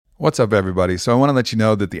What's up, everybody? So I want to let you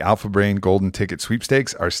know that the Alpha Brain Golden Ticket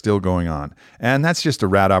Sweepstakes are still going on. And that's just a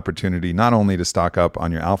rad opportunity not only to stock up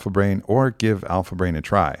on your Alpha Brain or give Alpha Brain a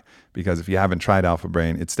try. Because if you haven't tried Alpha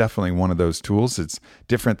Brain, it's definitely one of those tools. It's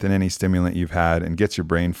different than any stimulant you've had and gets your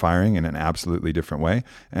brain firing in an absolutely different way.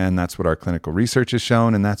 And that's what our clinical research has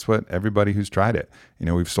shown. And that's what everybody who's tried it. You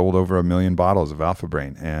know, we've sold over 1 million bottles of Alpha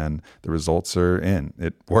Brain and the results are in.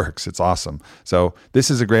 It works. It's awesome. So this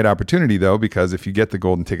is a great opportunity, though, because if you get the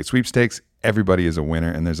Golden Ticket Sweepstakes, everybody is a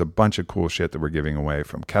winner. And there's a bunch of cool shit that we're giving away,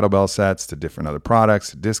 from kettlebell sets to different other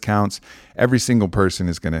products, to discounts. Every single person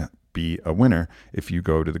is going to be a winner if you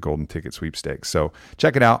go to the Golden Ticket Sweepstakes. So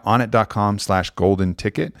check it out, onnit.com/golden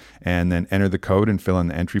ticket, and then enter the code and fill in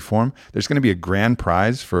the entry form. There's going to be a grand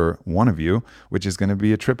prize for one of you, which is going to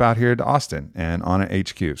be a trip out here to Austin and Onnit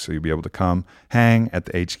HQ. So you'll be able to come hang at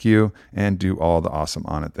the HQ and do all the awesome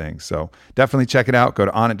Onnit things. So definitely check it out. Go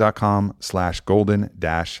to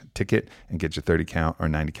onnit.com/golden-ticket and get your 30 count or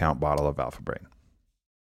 90 count bottle of Alpha Brain.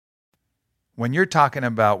 When you're talking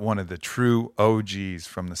about one of the true OGs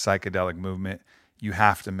from the psychedelic movement, you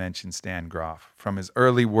have to mention Stan Grof. From his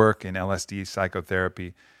early work in LSD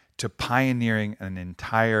psychotherapy to pioneering an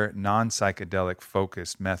entire non-psychedelic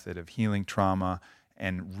focused method of healing trauma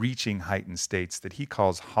and reaching heightened states that he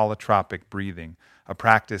calls holotropic breathing, a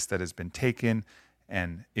practice that has been taken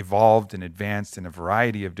and evolved and advanced in a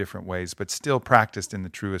variety of different ways, but still practiced in the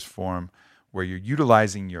truest form, where you're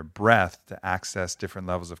utilizing your breath to access different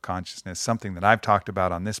levels of consciousness, something that I've talked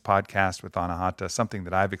about on this podcast with Anahata, something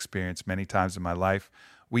that I've experienced many times in my life.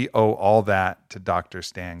 We owe all that to Dr.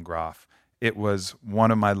 Stan Grof. It was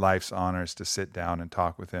one of my life's honors to sit down and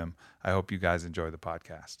talk with him. I hope you guys enjoy the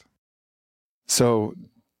podcast. So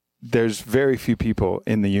there's very few people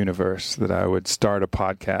in the universe that I would start a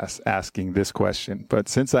podcast asking this question. But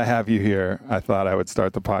since I have you here, I thought I would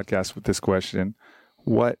start the podcast with this question.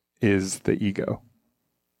 What is the ego?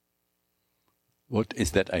 What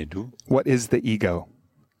is that I do? What is the ego?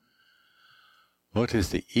 What is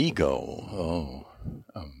the ego?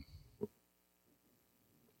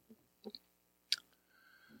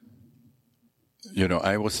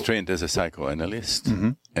 I was trained as a psychoanalyst,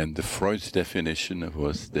 and the Freud's definition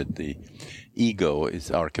was that the ego is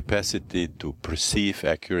our capacity to perceive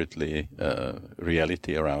accurately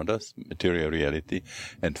reality around us, material reality,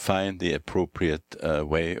 and find the appropriate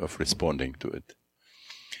way of responding to it.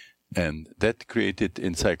 And that created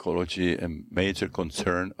in psychology a major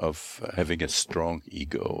concern of having a strong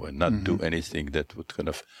ego and not do anything that would kind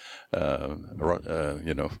of,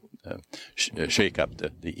 shake up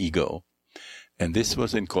the ego. And this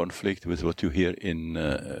was in conflict with what you hear in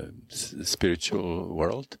the spiritual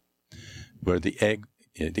world, where the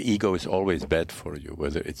ego is always bad for you,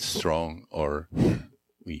 whether it's strong or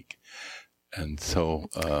weak. And so...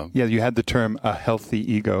 you had the term a healthy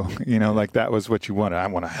ego, like that was what you wanted. I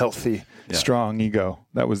want a healthy, strong ego.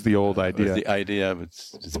 That was the old idea. The idea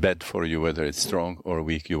it's bad for you, whether it's strong or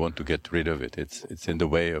weak. You want to get rid of it. It's in the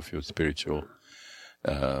way of your spiritual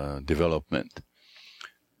development.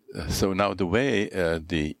 So now the way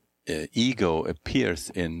the ego appears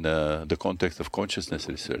in the context of consciousness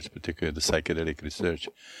research, particularly the psychedelic research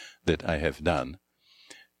that I have done,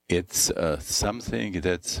 it's something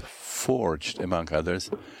that's forged, among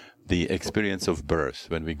others, the experience of birth.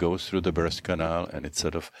 When we go through the birth canal, and it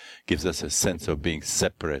sort of gives us a sense of being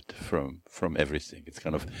separate from everything. It's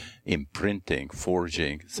kind of imprinting,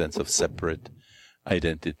 forging, sense of separate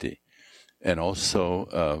identity. And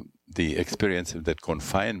also the experience of that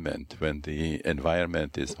confinement, when the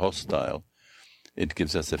environment is hostile, it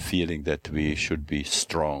gives us a feeling that we should be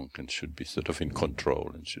strong and should be sort of in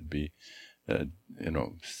control and should be,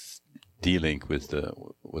 dealing with the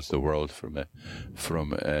world from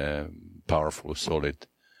a powerful, solid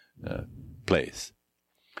place.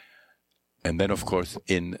 And then, of course,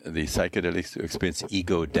 in the psychedelics, you experience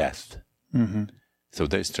ego death. So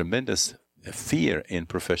there's tremendous fear in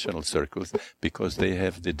professional circles because they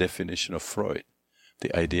have the definition of Freud,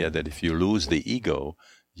 the idea that if you lose the ego,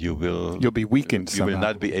 you'll be weakened. You will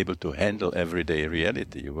not be able to handle everyday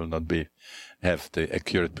reality. You will not have the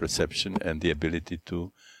accurate perception and the ability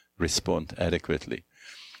to respond adequately.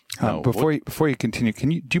 Now, before you continue,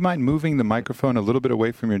 do you mind moving the microphone a little bit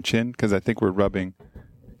away from your chin, because I think we're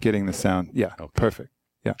getting the sound. Yeah, okay. Perfect.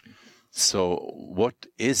 Yeah. So what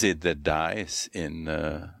is it that dies in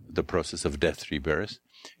the process of death rebirth?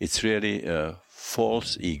 It's really a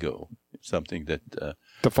false ego, something that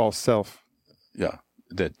the false self. Yeah,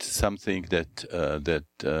 that something that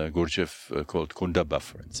Gurdjieff called Kunda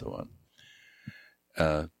buffer and so on.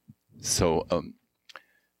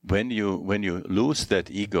 when you lose that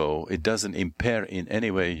ego, it doesn't impair in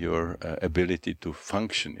any way your ability to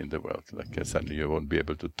function in the world. Like suddenly you won't be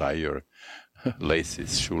able to tie your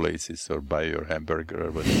shoelaces, or buy your hamburger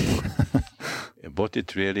or whatever. What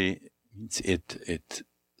it really means, it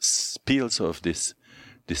peels off this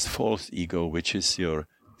false ego, which is your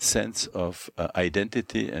sense of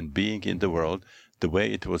identity and being in the world, the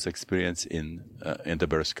way it was experienced in the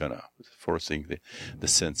birth canal, forcing the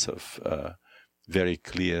sense of very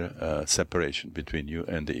clear separation between you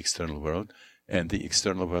and the external world, and the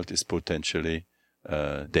external world is potentially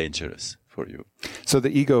dangerous for you. So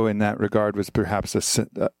the ego in that regard was perhaps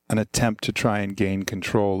an attempt to try and gain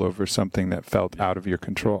control over something that felt out of your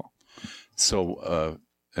control. So,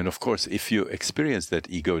 and of course, if you experience that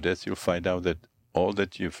ego death, you'll find out that all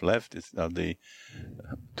that you've left is now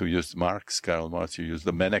to use Karl Marx, you use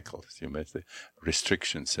the manacles, you make the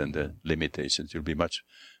restrictions and the limitations. You'll be much,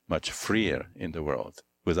 much freer in the world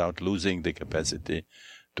without losing the capacity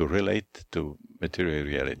to relate to material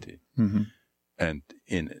reality. Mm-hmm. And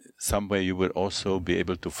in some way, you will also be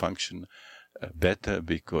able to function better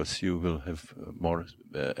because you will have more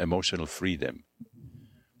emotional freedom.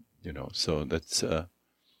 So that's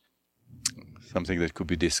something that could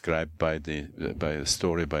be described by a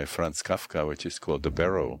story by Franz Kafka, which is called The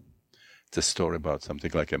Barrow. It's a story about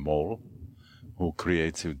something like a mole who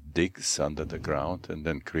digs under the ground and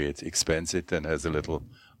then expands it and has a little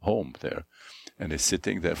home there. And is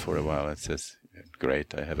sitting there for a while and says,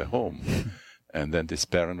 "Great, I have a home." And then this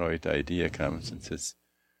paranoid idea comes and says,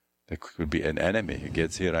 there could be an enemy. He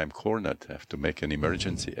gets here, I'm cornered. I have to make an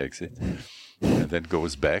emergency exit. And then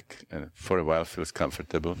goes back and for a while feels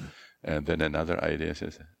comfortable. And then another idea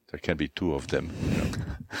says, there can be two of them.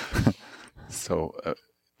 So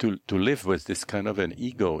to live with this kind of an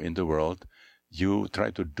ego in the world, you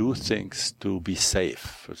try to do things to be safe,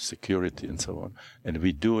 for security and so on. And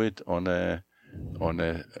we do it on a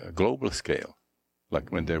global scale. Like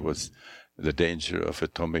when there was the danger of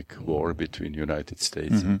atomic war between United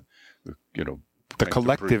States and, the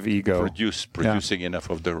collective ego, producing enough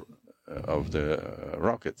of the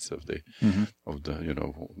rockets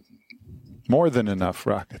more than enough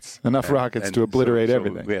rockets, rockets to obliterate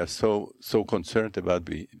everything. We are so concerned about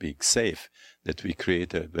being safe that we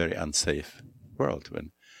create a very unsafe world.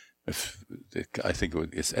 I think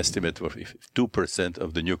it's estimated if 2%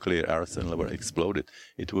 of the nuclear arsenal were exploded,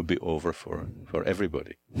 it would be over for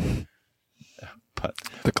everybody. But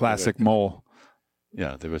the classic mole.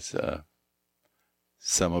 Yeah, there was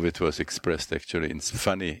some of it was expressed actually in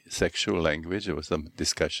funny sexual language. There was some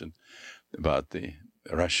discussion about the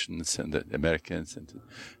Russians and the Americans,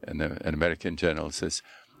 and an American general says,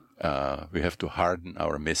 we have to harden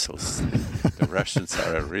our missiles. The Russians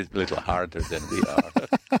are a little harder than we are.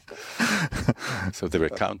 So they were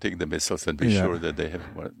counting the missiles and be sure that they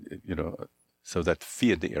have more, so that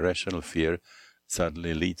fear, the irrational fear,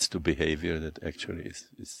 suddenly leads to behavior that actually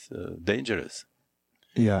is dangerous.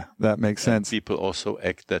 Yeah, that makes sense. People also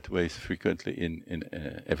act that way frequently in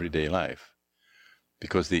everyday life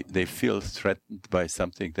because they feel threatened by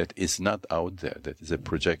something that is not out there, that is a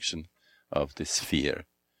projection of this fear.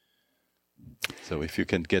 So if you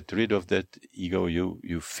can get rid of that ego,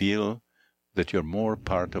 you feel that you're more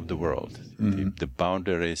part of the world. Mm-hmm. The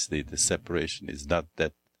boundaries, the separation is not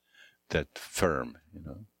that firm,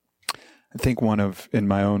 I think in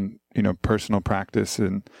my own, personal practice,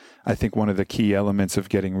 and I think one of the key elements of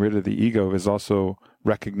getting rid of the ego is also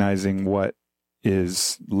recognizing what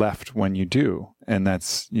is left when you do. And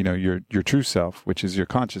that's, your true self, which is your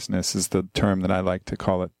consciousness, is the term that I like to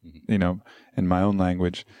call it, in my own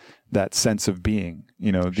language, that sense of being,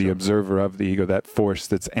 the observer of the ego, that force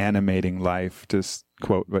that's animating life, to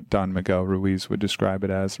quote what Don Miguel Ruiz would describe it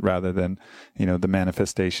as, rather than, the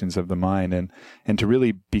manifestations of the mind, and to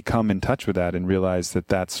really become in touch with that and realize that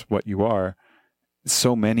that's what you are.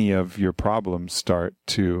 So many of your problems start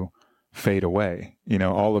to fade away.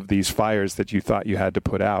 All of these fires that you thought you had to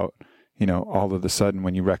put out, all of a sudden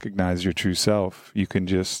when you recognize your true self, you can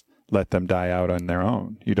just let them die out on their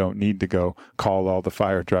own. You don't need to go call all the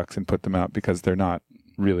fire trucks and put them out because they're not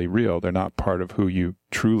really real. They're not part of who you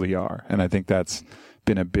truly are. And I think that's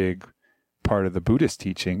been a big part of the Buddhist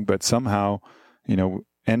teaching, but somehow,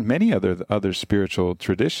 and many other spiritual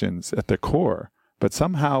traditions at the core, but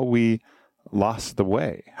somehow we lost the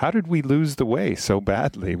way. How did we lose the way so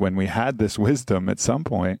badly when we had this wisdom at some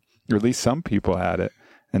point, or at least some people had it,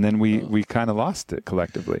 and then we kind of lost it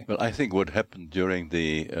collectively? Well, I think what happened during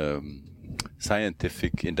the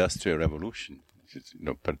scientific industrial revolution,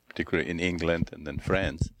 particularly in England and then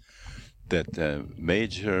France, that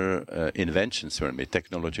major inventions were made,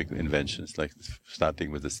 technological inventions, like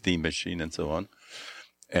starting with the steam machine and so on,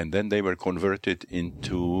 And then they were converted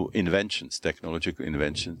into inventions, technological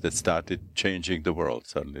inventions that started changing the world.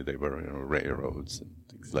 Suddenly they were railroads and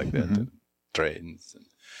things like that, and trains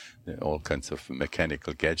and all kinds of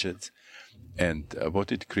mechanical gadgets. And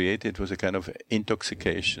what it created was a kind of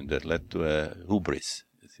intoxication that led to a hubris.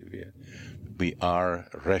 We are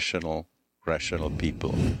rational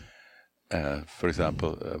people. For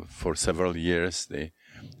example, for several years, the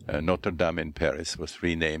Notre Dame in Paris was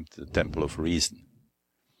renamed the Temple of Reason.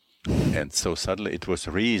 And so suddenly it was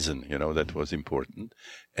reason, that was important.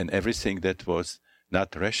 And everything that was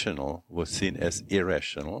not rational was seen as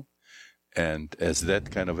irrational, and as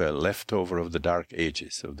that kind of a leftover of the dark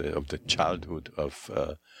ages, of the childhood of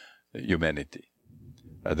humanity.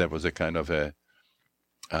 There was a kind of a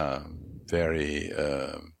very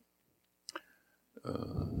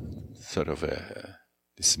sort of a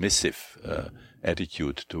dismissive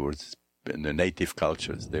attitude towards the native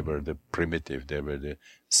cultures. They were the primitive, they were the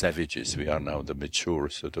savages. We are now the mature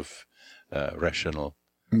sort of rational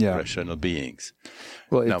beings.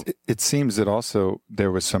 Well, it seems that also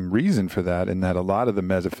there was some reason for that, in that a lot of the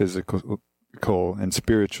metaphysical and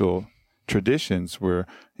spiritual traditions were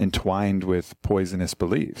entwined with poisonous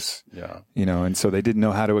beliefs. Yeah. And so they didn't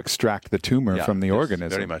know how to extract the tumor from the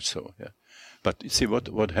organism. Very much so, yeah. But you see,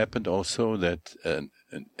 what happened also, that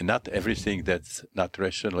not everything that's not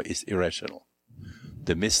rational is irrational.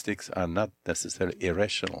 The mystics are not necessarily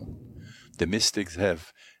irrational. The mystics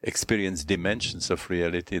have experienced dimensions of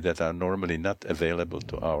reality that are normally not available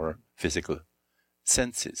to our physical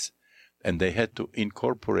senses. And they had to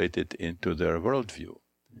incorporate it into their worldview.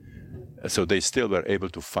 So they still were able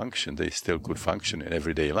to function. They still could function in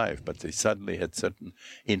everyday life, but they suddenly had certain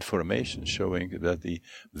information showing that the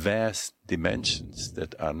vast dimensions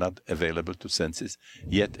that are not available to senses,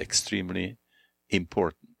 yet extremely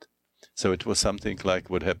important. So it was something like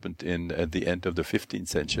what happened at the end of the 15th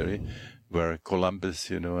century, where Columbus,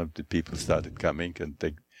 the people started coming and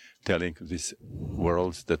telling these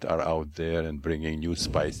worlds that are out there and bringing new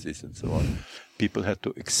spices and so on. People had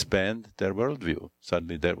to expand their worldview.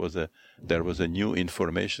 Suddenly there was a new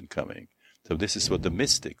information coming. So this is what the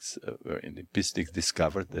mystics were in. The mystics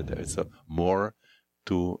discovered that there is more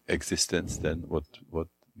to existence than what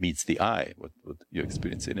meets the eye, what you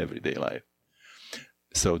experience in everyday life.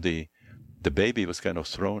 So the baby was kind of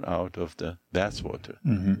thrown out of the bathwater.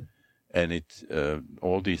 Mm-hmm. And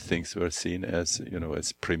all these things were seen as,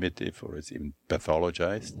 as primitive or as even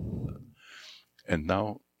pathologized. And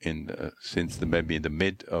now, since maybe in the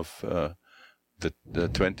mid of the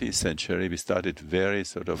 20th century, we started very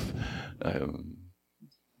sort of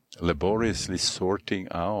laboriously sorting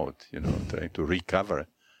out, trying to recover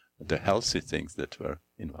the healthy things that were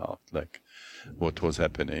involved, like what was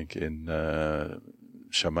happening in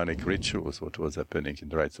shamanic rituals, what was happening in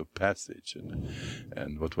the rites of passage,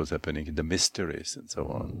 and what was happening in the mysteries and so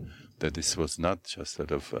on. That this was not just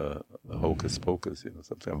sort of hocus pocus,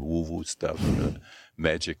 something of woo-woo stuff,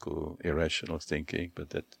 magical, irrational thinking, but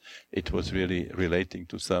that it was really relating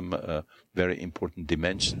to some very important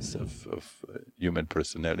dimensions of human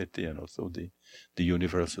personality and also the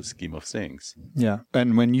universal scheme of things. Yeah.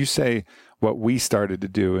 And when you say what we started to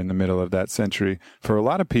do in the middle of that century, for a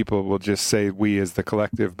lot of people will just say we as the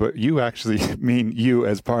collective, but you actually mean you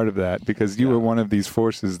as part of that, because you were one of these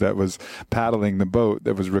forces that was paddling the boat,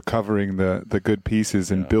 that was recovering the good pieces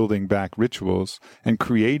and building back rituals and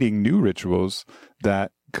creating new rituals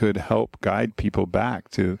that could help guide people back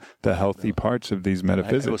to the healthy parts of these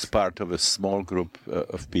metaphysics. I was part of a small group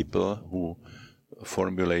of people who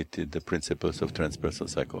formulated the principles of transpersonal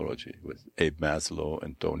psychology with Abe Maslow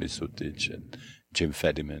and Tony Sutich and Jim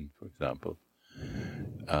Fadiman, for example,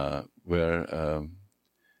 where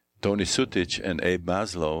Tony Sutich and Abe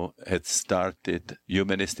Maslow had started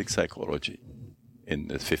humanistic psychology in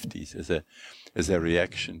the 50s as a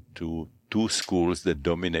reaction to two schools that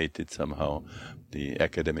dominated somehow the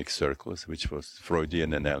academic circles, which was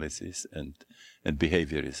Freudian analysis and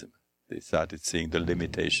behaviorism. They started seeing the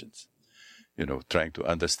limitations. Trying to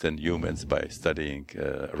understand humans by studying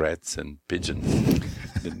rats and pigeons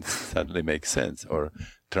didn't suddenly make sense. Or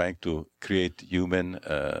trying to create human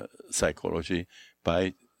psychology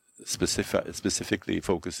by specifically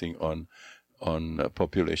focusing on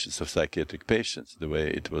populations of psychiatric patients, the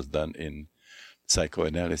way it was done in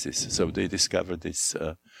psychoanalysis. So they discovered this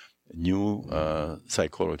new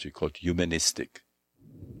psychology called humanistic,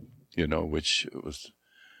 which was,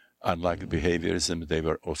 unlike behaviorism, they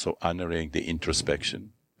were also honoring the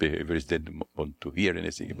introspection. Behaviorists didn't want to hear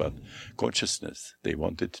anything about consciousness. They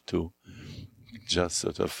wanted to just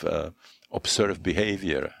sort of observe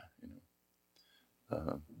behavior.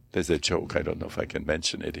 There's a joke, I don't know if I can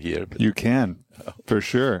mention it here. But you can, for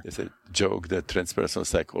sure. There's a joke that transpersonal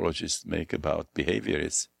psychologists make about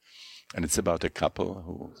behaviorists. And it's about a couple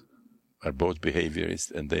who are both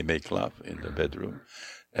behaviorists, and they make love in the bedroom.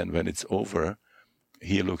 And when it's over,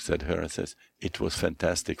 he looks at her and says, "It was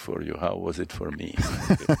fantastic for you. How was it for me?"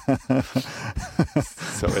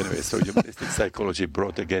 So anyway, so humanistic psychology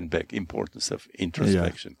brought again back importance of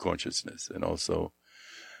introspection, consciousness, and also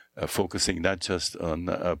focusing not just on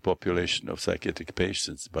a population of psychiatric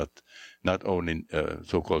patients, but not only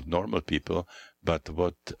so-called normal people, but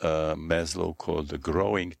what Maslow called the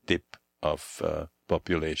growing tip of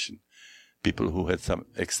population, people who had some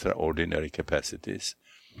extraordinary capacities.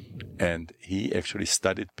 And he actually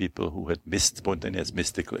studied people who had spontaneous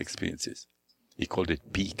mystical experiences. He called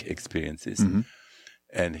it peak experiences. Mm-hmm.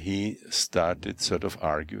 And he started sort of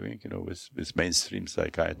arguing, with mainstream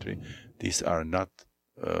psychiatry, these are not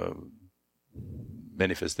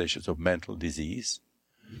manifestations of mental disease.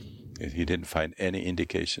 He didn't find any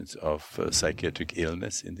indications of psychiatric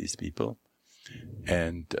illness in these people.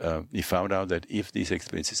 And he found out that if these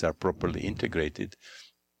experiences are properly integrated,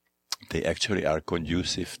 they actually are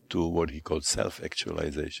conducive to what he called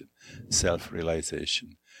self-actualization,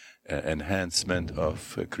 self-realization, enhancement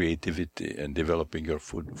of creativity, and developing your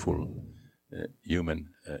full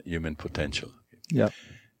human potential. Yeah.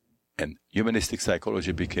 And humanistic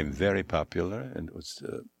psychology became very popular and was,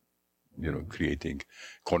 creating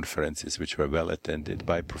conferences which were well attended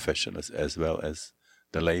by professionals as well as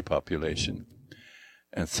the lay population.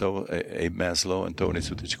 And so a Maslow and Tony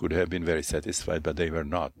Sutich could have been very satisfied, but they were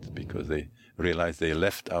not, because they realized they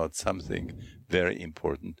left out something very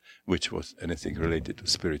important, which was anything related to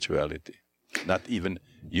spirituality. Not even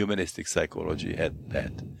humanistic psychology had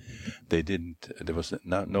that. There was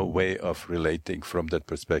no way of relating from that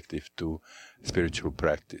perspective to spiritual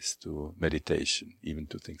practice, to meditation, even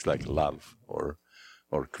to things like love or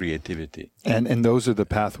creativity. And those are the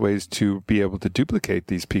pathways to be able to duplicate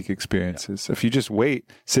these peak experiences. Yeah. If you just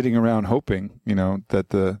wait, sitting around hoping,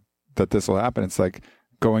 that this will happen, it's like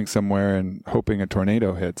going somewhere and hoping a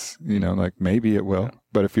tornado hits, like maybe it will. Yeah.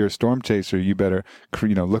 But if you're a storm chaser, you better,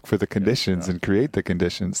 look for the conditions and create the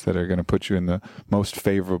conditions that are going to put you in the most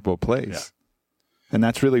favorable place. Yeah. And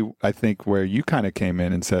that's really, I think, where you kind of came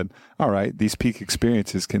in and said, all right, these peak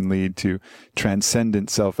experiences can lead to transcendent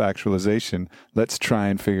self-actualization. Let's try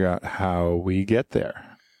and figure out how we get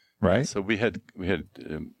there, right? So we had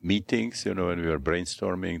meetings, and we were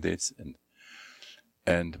brainstorming this,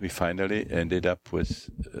 and we finally ended up with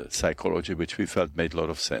psychology, which we felt made a lot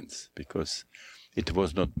of sense, because it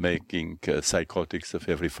was not making psychotics of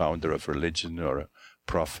every founder of religion or a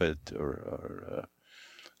prophet or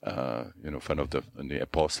fun of the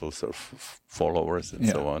apostles or followers and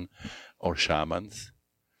so on, or shamans.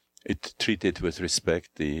 It treated with respect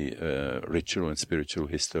the ritual and spiritual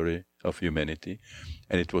history of humanity,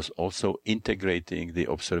 and it was also integrating the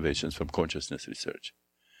observations from consciousness research.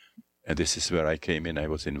 And this is where I came in. I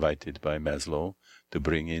was invited by Maslow to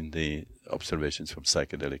bring in the observations from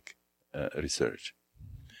psychedelic research.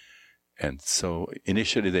 And so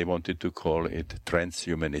initially they wanted to call it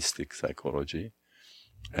transhumanistic psychology.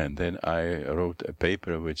 And then I wrote a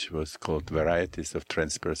paper which was called Varieties of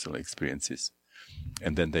Transpersonal Experiences.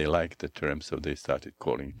 And then they liked the term, so they started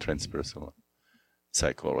calling it transpersonal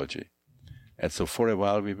psychology. And so for a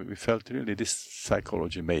while we felt really this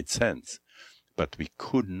psychology made sense, but we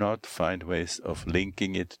could not find ways of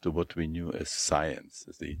linking it to what we knew as science,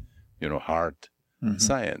 as the, hard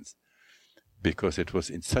science, because it was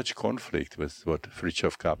in such conflict with what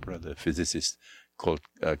Fritjof Capra, the physicist, called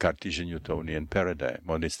Cartesian-Newtonian paradigm,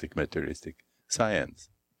 monistic materialistic science.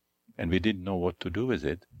 And we didn't know what to do with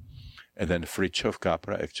it. And then Fritjof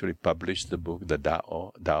Capra actually published the book, The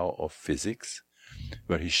Tao of Physics,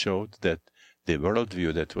 where he showed that the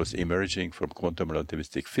worldview that was emerging from quantum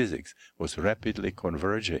relativistic physics was rapidly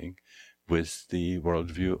converging with the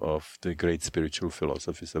worldview of the great spiritual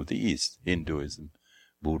philosophies of the East, Hinduism,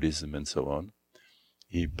 Buddhism, and so on.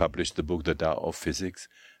 He published the book, The Tao of Physics,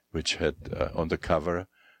 which had on the cover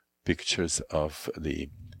pictures of the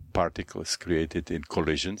particles created in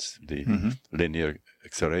collisions, the linear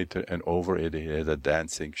accelerator, and over it he had a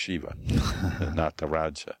dancing Shiva,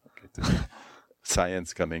 Nataraja.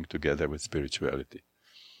 Science coming together with spirituality.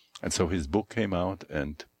 And so his book came out,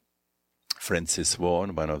 and Frances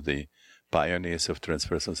Vaughan, one of the pioneers of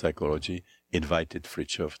transpersonal psychology, invited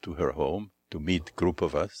Fritjof to her home to meet a group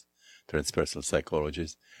of us, transpersonal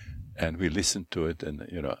psychologists, and we listened to it, and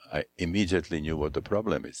I immediately knew what the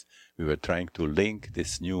problem is. We were trying to link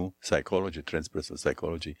this new psychology, transpersonal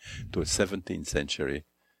psychology, to a 17th century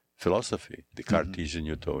philosophy, the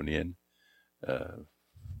Cartesian-Newtonian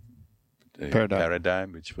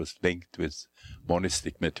paradigm, which was linked with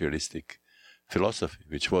monistic materialistic philosophy,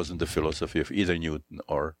 which wasn't the philosophy of either Newton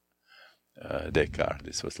or Descartes.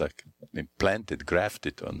 This was like implanted,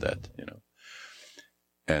 grafted on that,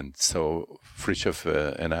 And so Fritjof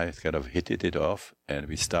and I kind of hit it off, and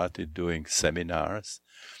we started doing seminars,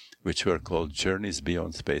 which were called Journeys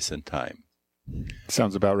Beyond Space and Time.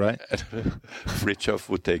 Sounds about right. Fritjof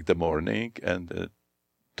would take the morning and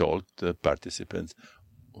told the participants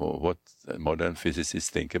what modern physicists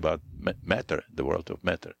think about matter, the world of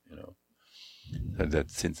matter, And that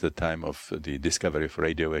since the time of the discovery of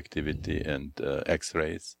radioactivity and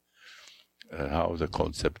X-rays, how the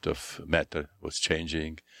concept of matter was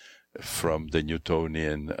changing from the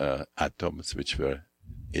Newtonian atoms, which were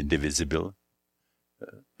indivisible.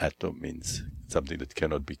 Atom means something that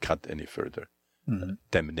cannot be cut any further.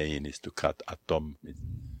 Temnein is to cut. Atom,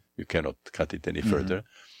 you cannot cut it any further.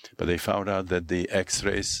 But they found out that the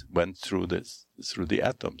X-rays went through the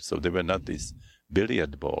atoms. So they were not these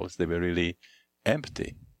billiard balls. They were really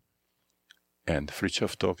empty. And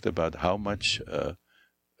Fritjof talked about how much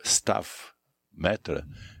stuff, matter,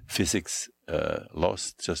 physics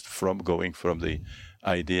lost just from going from the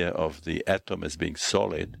idea of the atom as being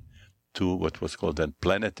solid to what was called then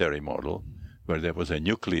planetary model, where there was a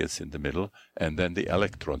nucleus in the middle and then the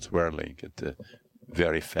electrons whirling at a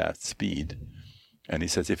very fast speed. And he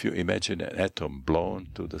says, if you imagine an atom blown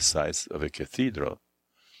to the size of a cathedral,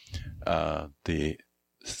 the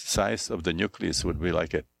size of the nucleus would be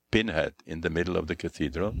like a pinhead in the middle of the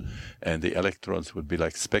cathedral, and the electrons would be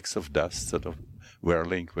like specks of dust sort of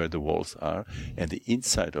whirling where the walls are, and the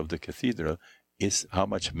inside of the cathedral is how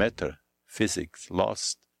much matter physics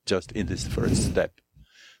lost just in this first step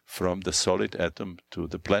from the solid atom to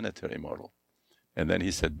the planetary model. And then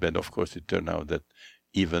he said, but of course it turned out that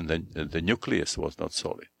even the nucleus was not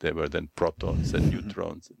solid. There were then protons and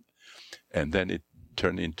neutrons, and then it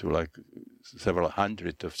turned into like several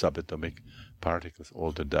hundred of subatomic particles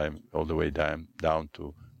all the way down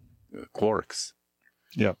to quarks.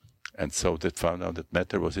 Yeah. And so they found out that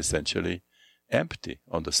matter was essentially empty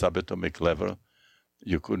on the subatomic level.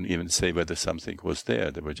 You couldn't even say whether something was there.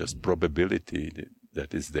 There were just probability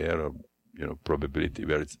that is there, or probability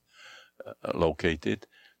where it's located.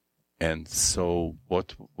 And so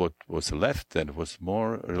what was left then was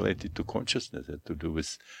more related to consciousness, had to do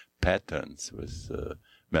with patterns, with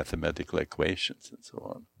mathematical equations and so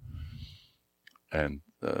on. And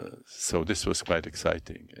so this was quite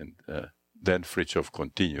exciting. And then Fritjof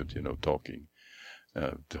continued, talking.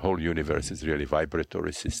 The whole universe is really a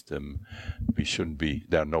vibratory system.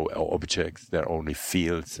 There are no objects, there are only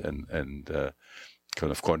fields and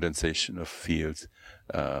kind of condensation of fields.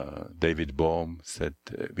 David Bohm said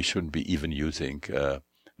we shouldn't be even using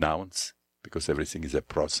nouns because everything is a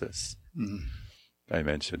process. I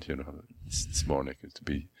mentioned, this morning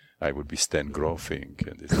I would be Stan Grofing,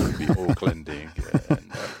 and this would be Oaklanding.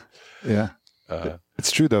 Yeah.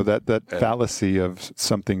 It's true, though, that fallacy of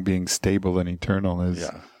something being stable and eternal is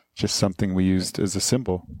just something we used as a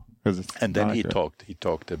symbol. And then he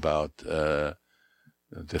talked about the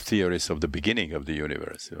theories of the beginning of the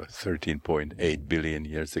universe. 13.8 billion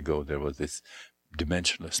years ago, there was this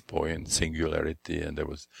dimensionless point, singularity, and there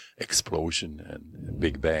was explosion and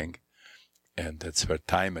Big Bang. And that's where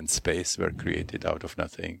time and space were created out of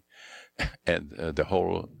nothing. And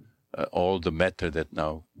all the matter that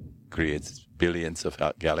now creates billions of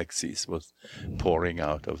galaxies was pouring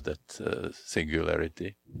out of that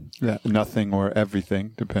singularity. Yeah, nothing or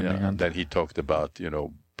everything, depending on. Then he talked about,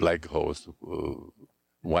 black holes,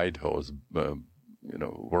 white holes,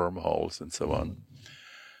 wormholes, and so on.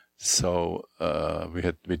 So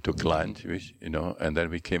we took lunch, and then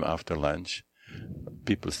we came after lunch.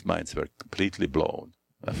 People's minds were completely blown.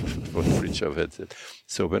 What Fritjof had said.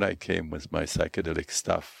 So when I came with my psychedelic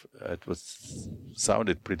stuff, it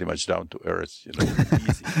sounded pretty much down to earth,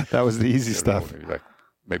 easy. That was the easy stuff. Like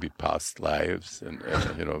maybe past lives and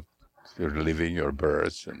you're living your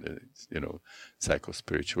birth and,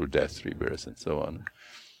 psycho-spiritual death, rebirth, and so on.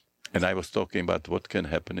 And I was talking about what can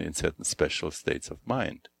happen in certain special states of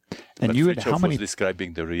mind. And Fritjof was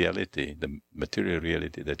describing the reality, the material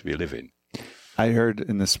reality that we live in. I heard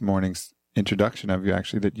in this morning's introduction of you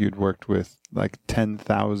actually that you'd worked with like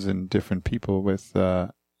 10,000 different people with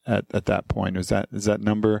at that point. Is that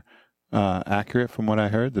number accurate from what I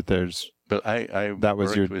heard? That there's that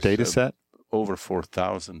was your data set? Over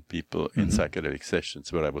 4,000 people in psychedelic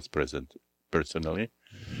sessions where I was present personally,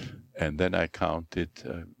 and then I counted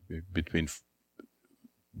between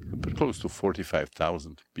close to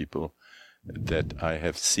 45,000 people that I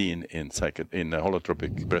have seen in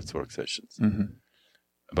holotropic breathwork sessions.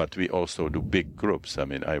 But we also do big groups. I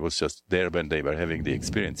mean, I was just there when they were having the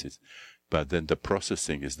experiences, but then the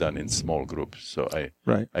processing is done in small groups. So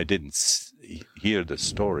I didn't hear the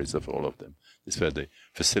stories of all of them. These were the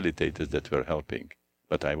facilitators that were helping,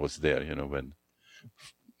 but I was there, when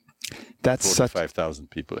 45,000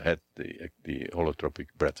 people had the holotropic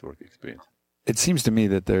breathwork experience. It seems to me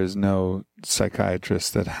that there's no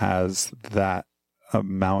psychiatrist that has that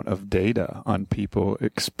amount of data on people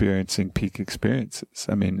experiencing peak experiences.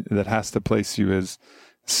 I mean, that has to place you as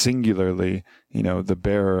singularly, the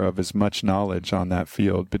bearer of as much knowledge on that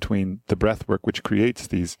field between the breath work, which creates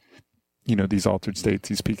these, these altered states,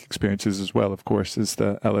 these peak experiences, as well, of course, as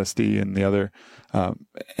the LSD and the other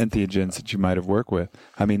entheogens that you might have worked with.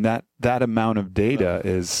 I mean, that amount of data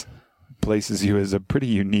places you as a pretty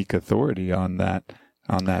unique authority on that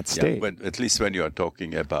state. Yeah, at least when you are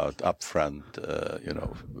talking about upfront,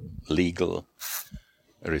 legal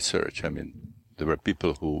research. I mean, there were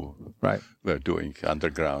people who were doing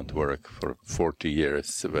underground work for 40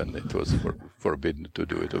 years when it was forbidden to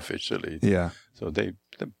do it officially. Yeah. So there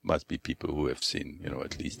must be people who have seen,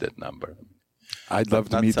 at least that number. I'd love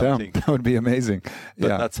to meet them. That would be amazing. But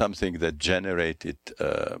not something that generated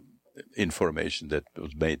information that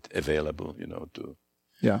was made available,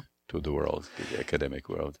 to the world, to the academic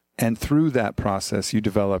world. And through that process, you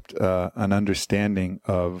developed an understanding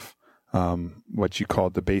of what you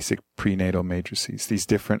called the basic prenatal matrices, these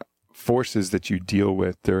different forces that you deal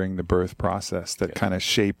with during the birth process that kind of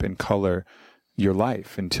shape and color your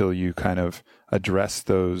life until you kind of address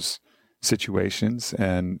those situations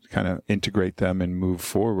and kind of integrate them and move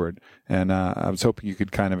forward. And I was hoping you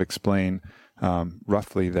could kind of explain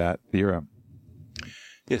roughly that era.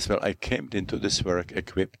 Yes, well, I came into this work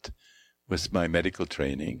equipped with my medical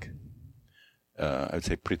training. I would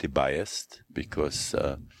say pretty biased because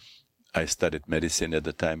I studied medicine at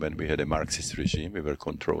the time when we had a Marxist regime. We were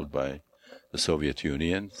controlled by the Soviet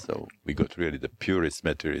Union, so we got really the purest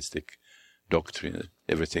materialistic doctrine.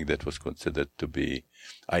 Everything that was considered to be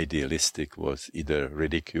idealistic was either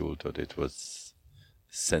ridiculed or it was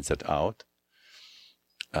censored out.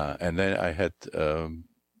 And then I had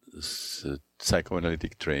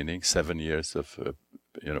psychoanalytic training, 7 years of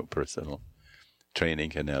personal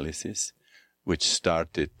training analysis, which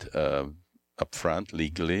started up front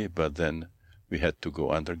legally, but then we had to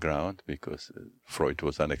go underground because Freud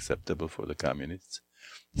was unacceptable for the communists.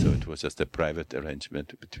 So it was just a private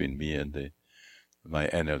arrangement between me and my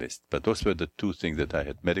analyst. But those were the two things that I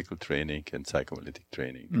had: medical training and psychoanalytic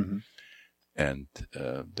training. Mm-hmm. And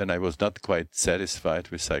then I was not quite satisfied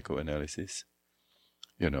with psychoanalysis.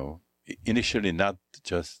 Initially not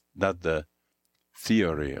the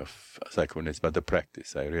theory of psychoanalysis, but the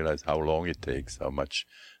practice. I realized how long it takes, how much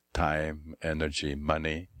time, energy,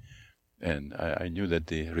 money, and I knew that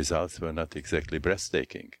the results were not exactly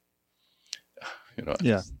breathtaking.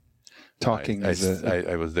 Talking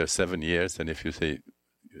I was there 7 years, and if you say,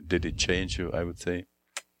 did it change you? I would say,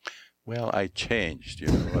 well, I changed.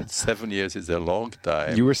 But 7 years is a long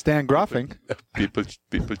time. You were Stan Groffing.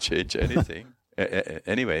 People change anything.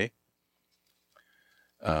 Anyway,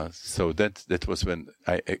 so that was when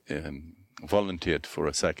I volunteered for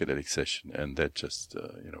a psychedelic session, and that just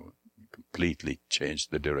completely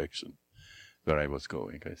changed the direction where I was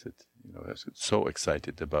going. I said, I was so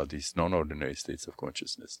excited about these non-ordinary states of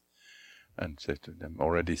consciousness, and said to them,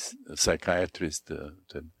 already a psychiatrist,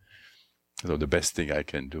 so the best thing I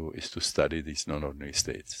can do is to study these non-ordinary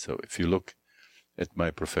states. So if you look at my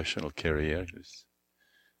professional career,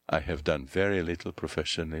 I have done very little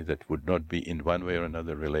professionally that would not be in one way or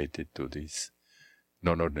another related to these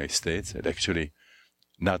non-ordinary states. And actually,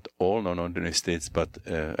 not all non-ordinary states, but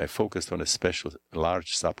I focused on a special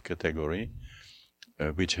large subcategory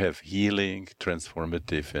which have healing,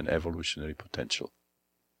 transformative, and evolutionary potential.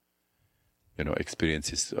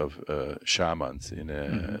 Experiences of shamans in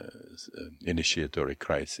initiatory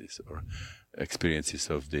crisis, or experiences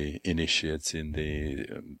of the initiates in the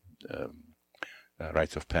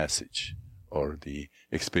rites of passage, or the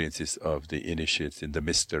experiences of the initiates in the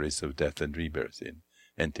mysteries of death and rebirth in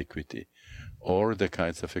antiquity, or the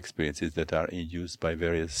kinds of experiences that are induced by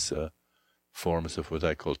various forms of what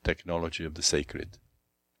I call technology of the sacred,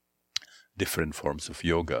 different forms of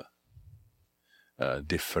yoga,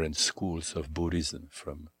 different schools of Buddhism,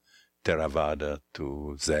 from Theravada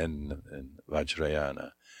to Zen and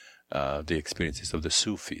Vajrayana, the experiences of the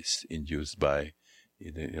Sufis induced by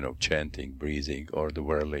chanting, breathing, or the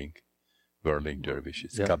whirling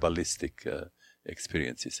dervishes, Kabbalistic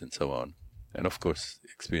experiences, and so on. And of course,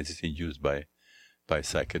 experiences induced by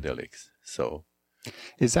psychedelics. So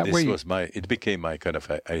is that it became my kind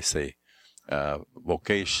of, I say,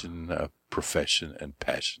 vocation, profession and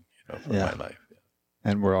passion, for my life.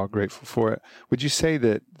 And we're all grateful for it. Would you say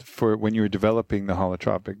that for when you were developing the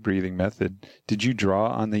holotropic breathing method, did you draw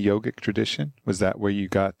on the yogic tradition? Was that where you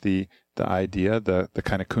got the idea, the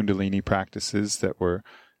kind of Kundalini practices that were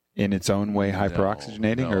in its own way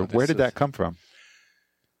hyperoxygenating, or where did that come from?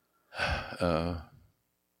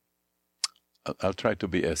 I'll try to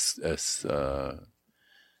be as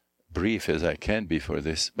brief as I can be for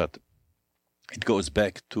this, but it goes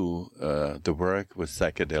back to the work with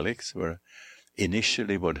psychedelics, where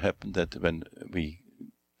initially what happened that when we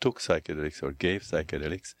took psychedelics or gave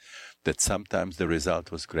psychedelics, that sometimes the result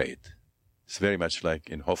was great. It's very much like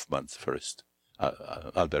in Hoffman's first,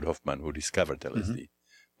 Albert Hoffman, who discovered LSD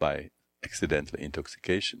by accidental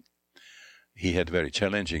intoxication. He had a very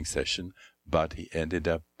challenging session, but he ended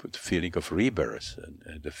up with a feeling of rebirth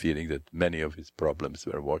and the feeling that many of his problems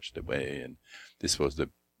were washed away, and this was the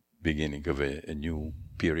beginning of a new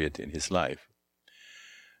period in his life.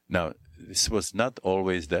 Now, this was not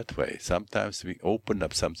always that way. Sometimes we opened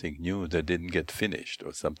up something new that didn't get finished,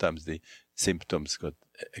 or sometimes the symptoms got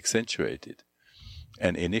accentuated.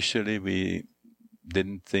 And initially we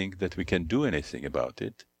didn't think that we can do anything about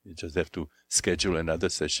it. You just have to schedule another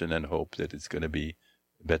session and hope that it's going to be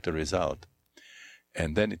a better result.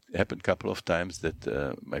 And then it happened a couple of times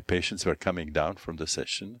that my patients were coming down from the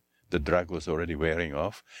session. The drug was already wearing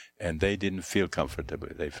off, and they didn't feel comfortable.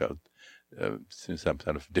 They felt some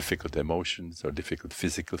kind of difficult emotions or difficult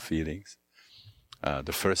physical feelings.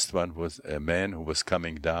 The first one was a man who was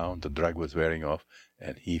coming down, the drug was wearing off,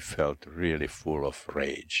 and he felt really full of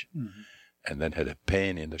rage. And then had a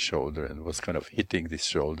pain in the shoulder and was kind of hitting this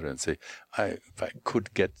shoulder and say, if I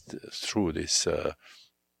could get through this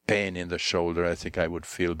pain in the shoulder, I think I would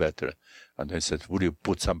feel better. And they said, would you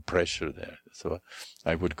put some pressure there? So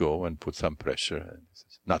I would go and put some pressure. And he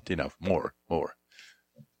says, not enough, more.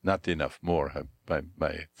 Not enough, more.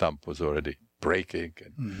 My thumb was already breaking,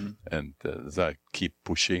 and so I keep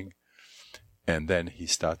pushing. And then he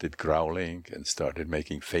started growling and started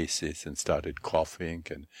making faces and started coughing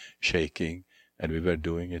and shaking. And we were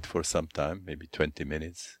doing it for some time, maybe 20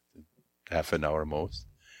 minutes, half an hour most.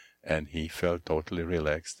 And he felt totally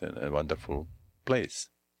relaxed and a wonderful place.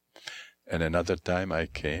 And another time I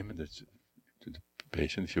came to the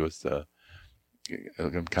patient, she was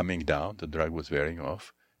coming down, the drug was wearing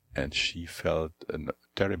off, and she felt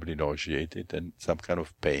terribly nauseated and some kind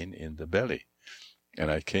of pain in the belly. And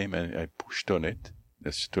I came and I pushed on it,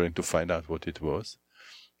 just trying to find out what it was,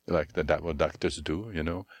 like what doctors do,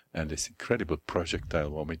 and this incredible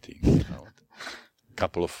projectile vomiting.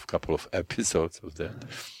 Couple of episodes of that,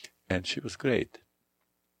 and she was great.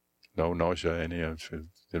 No nausea,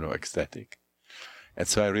 ecstatic. And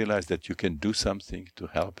so I realized that you can do something to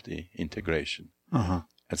help the integration.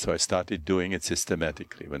 And so I started doing it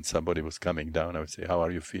systematically. When somebody was coming down, I would say, how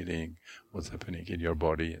are you feeling? What's happening in your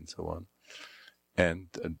body? And so on. And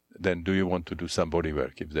then do you want to do some body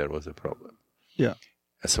work if there was a problem? Yeah.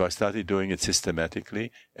 And so I started doing it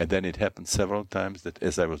systematically. And then it happened several times that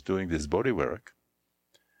as I was doing this body work,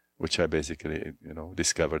 which I basically,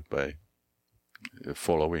 discovered by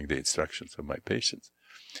following the instructions of my patients,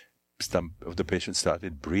 some of the patients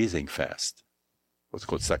started breathing fast. What's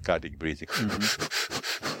called saccadic breathing.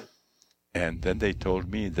 And then they told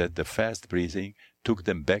me that the fast breathing took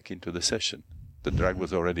them back into the session. The drug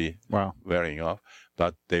was already wearing off,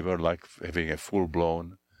 but they were like having a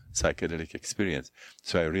full-blown psychedelic experience.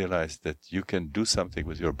 So I realized that you can do something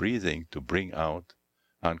with your breathing to bring out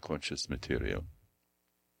unconscious material.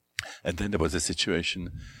 And then there was a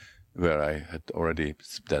situation where I had already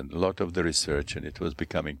done a lot of the research, and it was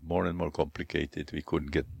becoming more and more complicated. We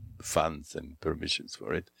couldn't get funds and permissions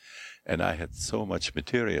for it. And I had so much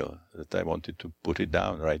material that I wanted to put it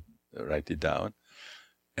down, write it down.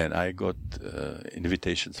 And I got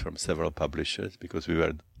invitations from several publishers because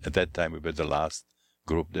at that time we were the last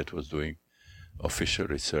group that was doing official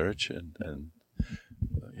research, and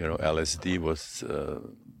LSD was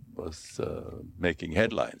making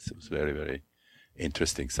headlines. It was very, very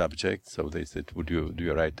interesting subject. So they said, do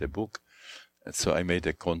you write a book? And so I made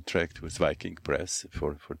a contract with Viking Press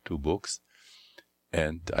for 2 books.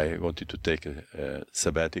 And I wanted to take a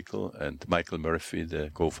sabbatical. And Michael Murphy,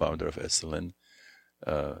 the co-founder of Esalen,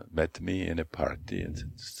 met me in a party and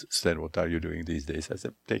said, what are you doing these days? I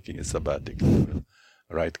said, taking a sabbatical,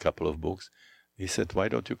 write a couple of books. He said, why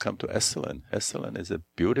don't you come to Esalen? Esalen is a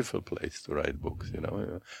beautiful place to write books.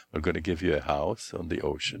 We're going to give you a house on the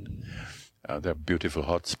ocean. There are beautiful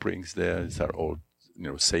hot springs there. These are old,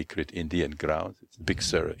 sacred Indian grounds. It's Big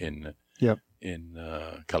Sur in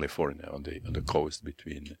California on the coast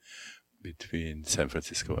between San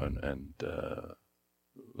Francisco and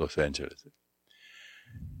Los Angeles.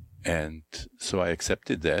 And so I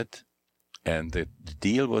accepted that. And the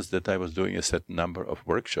deal was that I was doing a certain number of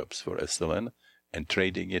workshops for Esalen and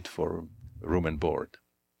trading it for room and board.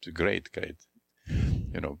 It's great.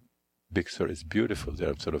 Big Sur is beautiful. There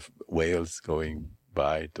are sort of whales going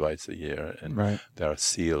by twice a year, and there are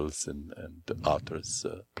seals and otters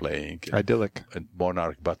playing. Idyllic. And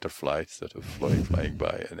monarch butterflies sort of flying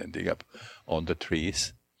by and ending up on the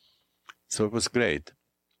trees. So it was great.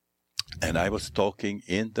 And I was talking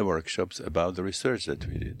in the workshops about the research that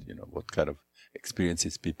we did, what kind of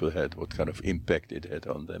experiences people had, what kind of impact it had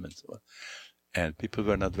on them and so on. And people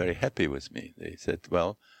were not very happy with me. They said,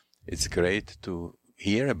 well, it's great to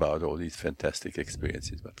hear about all these fantastic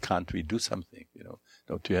experiences, but can't we do something?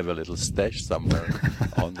 Don't you have a little stash somewhere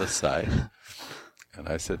on the side? And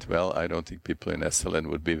I said, well, I don't think people in Esalen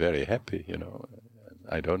would be very happy,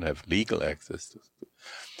 I don't have legal access to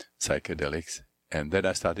psychedelics. And then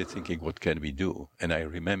I started thinking, what can we do? And I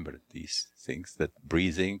remembered these things, that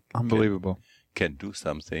breathing unbelievable can do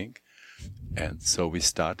something. And so we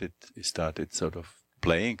started sort of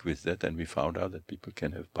playing with that, and we found out that people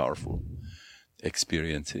can have powerful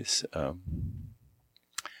experiences.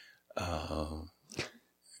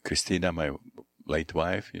 Christina, my late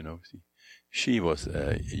wife, she was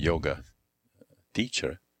a yoga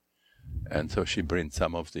teacher. And so she brings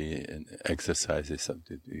some of the exercises, of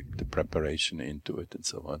the preparation into it and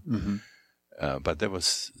so on. Mm-hmm. But there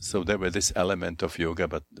was this element of yoga,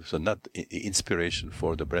 but so not inspiration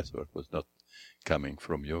for the breathwork was not coming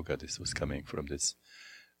from yoga. This was coming from this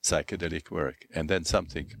psychedelic work. And then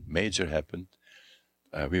something major happened.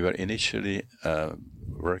 We were initially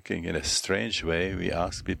working in a strange way. We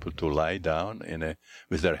asked people to lie down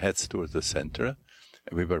with their heads towards the center.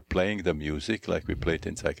 We were playing the music like we played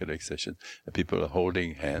in psychedelic sessions. People were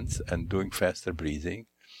holding hands and doing faster breathing.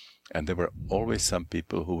 And there were always some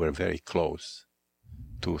people who were very close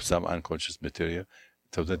to some unconscious material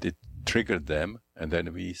so that it triggered them. And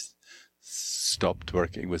then we stopped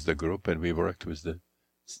working with the group and we worked with the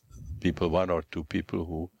people, one or two people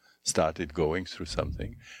who started going through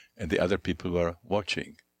something. And the other people were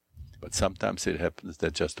watching. But sometimes it happens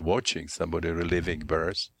that just watching somebody reliving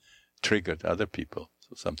birth triggered other people.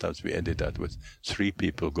 So sometimes we ended up with 3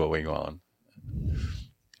 people going on.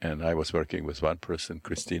 And I was working with one person,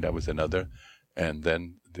 Christina with another, and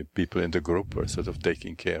then the people in the group were sort of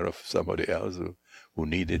taking care of somebody else who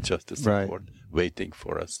needed just the support, waiting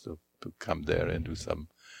for us to come there and do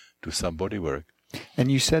some body work.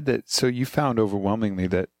 And you said that, so you found overwhelmingly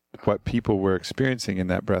that what people were experiencing in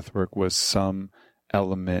that breath work was some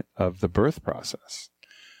element of the birth process.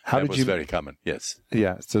 That was very common, yes.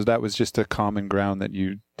 Yeah, so that was just a common ground that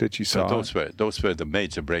you saw. So those were the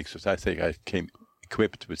major breakthroughs. I think I came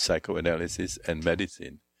equipped with psychoanalysis and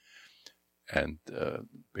medicine. And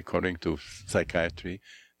according to psychiatry,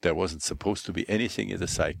 there wasn't supposed to be anything in the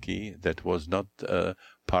psyche that was not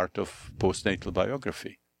part of postnatal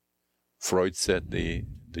biography. Freud said the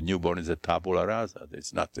newborn is a tabula rasa.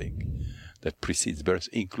 There's nothing that precedes birth,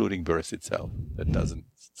 including birth itself, that doesn't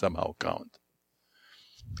somehow count.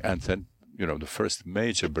 And then, the first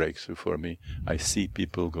major breakthrough for me, I see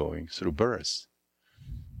people going through birth.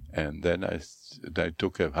 And then I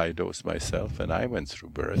took a high dose myself, and I went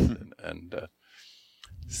through birth.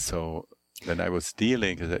 So then I was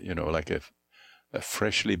dealing, like a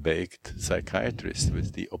freshly baked psychiatrist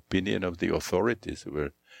with the opinion of the authorities who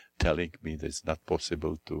were telling me that it's not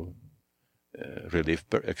possible to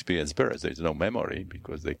experience birth. There's no memory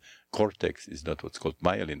because the cortex is not what's called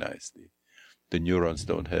myelinized. The neurons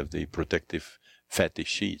don't have the protective fatty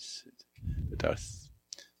sheaths that are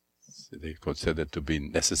they considered to be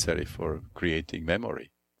necessary for creating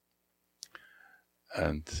memory.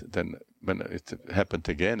 And then when it happened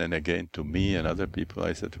again and again to me and other people,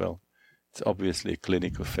 I said, well, it's obviously a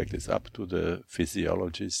clinical fact. It's up to the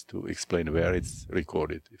physiologist to explain where it's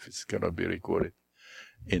recorded, if it cannot be recorded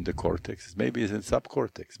in the cortex. Maybe it's in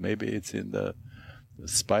subcortex. Maybe it's in the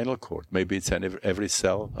spinal cord. Maybe it's in every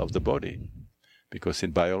cell of the body. Because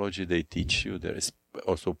in biology, they teach you there is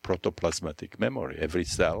also protoplasmatic memory. Every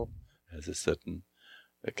cell has a certain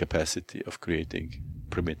capacity of creating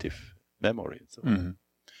primitive memory. And so,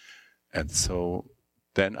 and so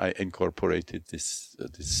then I incorporated this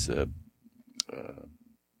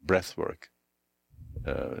breath work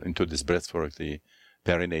into this breath work, the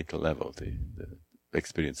perinatal level, the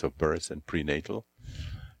experience of birth and prenatal.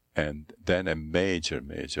 And then a major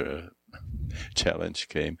challenge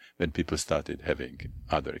came when people started having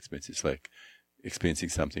other experiences, like experiencing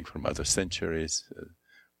something from other centuries,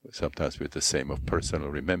 sometimes with the same of personal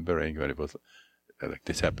remembering, when it was like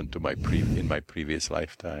this happened to in my previous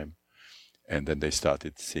lifetime, And then they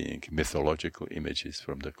started seeing mythological images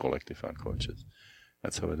from the collective unconscious.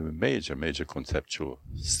 And so it was a major conceptual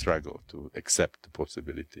struggle to accept the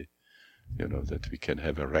possibility, that we can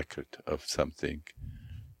have a record of something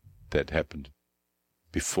that happened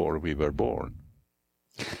before we were born.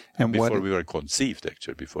 And before we were conceived.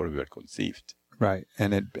 Right.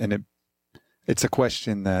 And it's a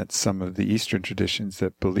question that some of the Eastern traditions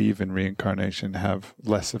that believe in reincarnation have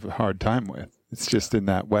less of a hard time with. It's just in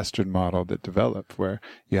that Western model that developed where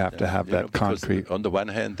you have to have that concrete. On the one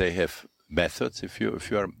hand, they have methods. If you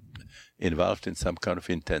are involved in some kind of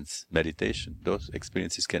intense meditation, those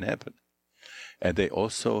experiences can happen. And they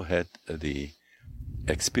also had the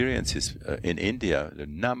experiences in India. The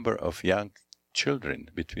number of young children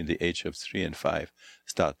between the age of 3 and 5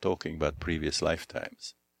 start talking about previous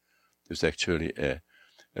lifetimes. There's actually a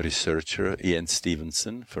researcher, Ian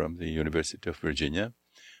Stevenson, from the University of Virginia,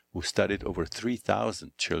 who studied over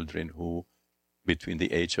 3,000 children who, between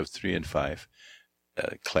the age of 3 and 5,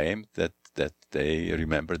 claimed that they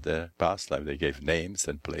remembered their past life. They gave names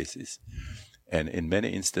and places. And in many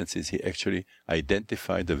instances, he actually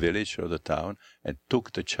identified the village or the town and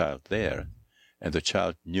took the child there. And the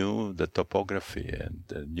child knew the topography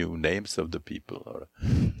and knew names of the people. Or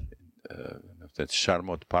that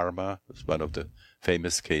Sharmot Parma was one of the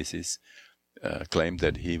famous cases, claimed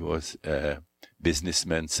that he was a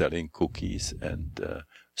businessman selling cookies and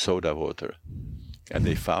soda water. And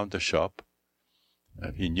they found the shop.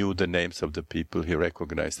 He knew the names of the people. He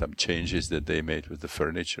recognized some changes that they made with the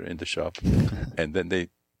furniture in the shop. And then they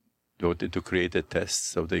wanted to create a test,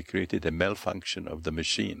 so they created a malfunction of the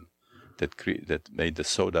machine that made the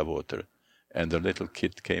soda water. And the little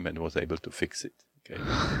kid came and was able to fix it. Okay.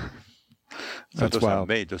 So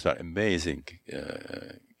those are amazing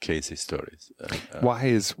case stories.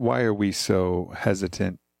 Why are we so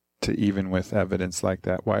hesitant to, even with evidence like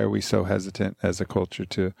that? Why are we so hesitant as a culture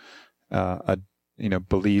to,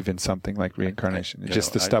 believe in something like reincarnation?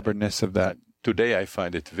 Just the stubbornness of that. Today, I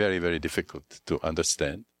find it very, very difficult to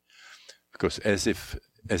understand, because as if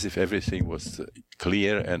everything was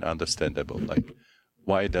clear and understandable, like,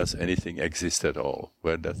 why does anything exist at all?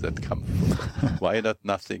 Where does that come from? Why not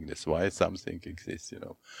nothingness? Why something exists?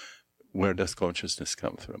 Where does consciousness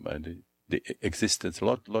come from? And the existence, a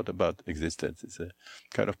lot about existence is a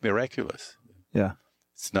kind of miraculous. Yeah,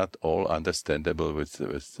 it's not all understandable with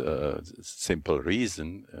simple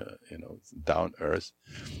reason. Down earth,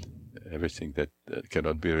 everything that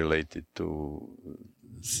cannot be related to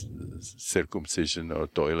circumcision or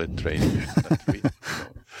toilet training.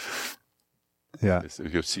 Yeah,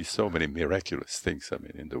 you see so many miraculous things.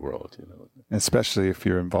 In the world, Especially if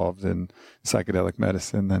you're involved in psychedelic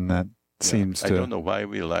medicine, then that seems to. I don't know why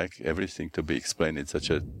we like everything to be explained in such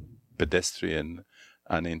a pedestrian,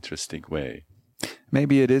 uninteresting way.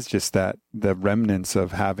 Maybe it is just that the remnants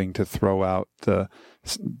of having to throw out the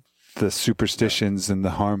superstitions and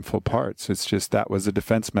the harmful parts. It's just that was a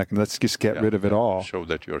defense mechanism. Let's just get rid of it all. Show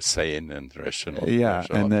that you're sane and rational. Yeah,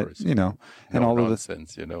 and that and all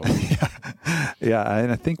nonsense, of the yeah,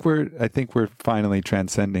 and I think we're finally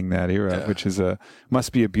transcending that era, which is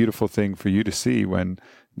must be a beautiful thing for you to see when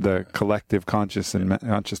the collective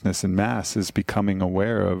consciousness in mass is becoming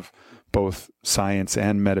aware of both science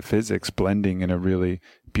and metaphysics blending in a really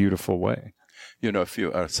beautiful way. If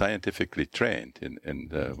you are scientifically trained in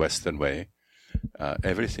the Western way,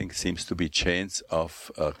 everything seems to be chains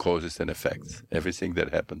of causes and effects. Everything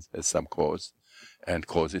that happens has some cause and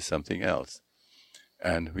causes something else.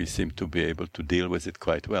 And we seem to be able to deal with it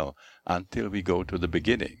quite well until we go to the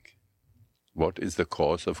beginning. What is the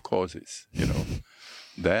cause of causes?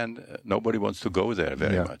 Then nobody wants to go there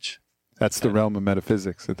very much. That's the realm of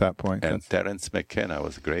metaphysics at that point. And Terence McKenna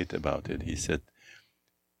was great about it. He said,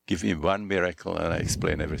 give me one miracle and I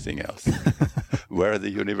explain everything else. Where the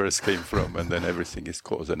universe came from, and then everything is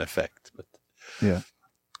cause and effect.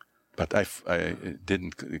 But I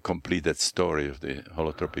didn't complete that story of the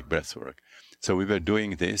holotropic breathwork. So we were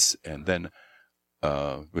doing this, and then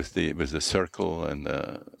with the circle and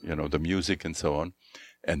the music and so on.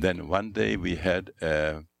 And then one day we had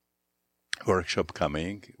a workshop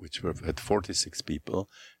coming, which had 46 people,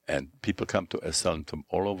 and people come to Esalen from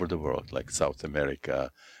all over the world, like South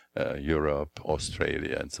America, Europe,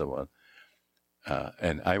 Australia, and so on.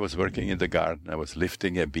 And I was working in the garden. I was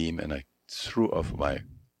lifting a beam, and I threw off my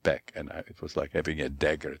back, and it was like having a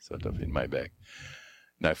dagger sort of in my back.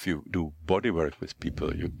 Now, if you do body work with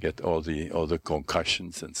people, you get all the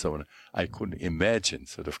concussions and so on. I couldn't imagine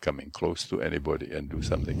sort of coming close to anybody and do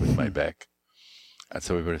something with my back. And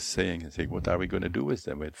so we were saying, what are we going to do with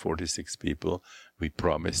them? We had 46 people. We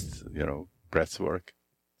promised, breath work,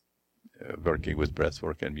 working with breath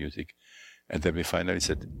work and music. And then we finally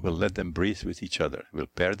said, we'll let them breathe with each other. We'll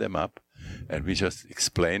pair them up, and we just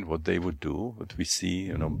explain what they would do, what we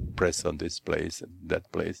see, press on this place and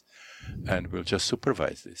that place, and we'll just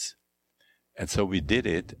supervise this. And so we did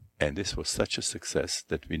it, and this was such a success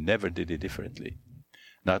that we never did it differently.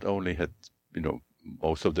 Not only had,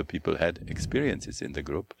 most of the people had experiences in the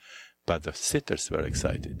group, but the sitters were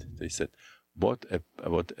excited. They said, what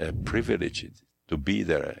a privilege it is to be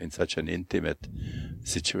there in such an intimate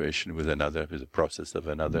situation with the process of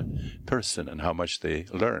another person, and how much they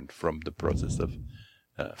learned from the process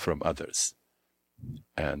from others.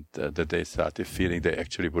 And that they started feeling they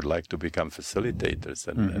actually would like to become facilitators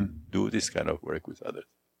and do this kind of work with others.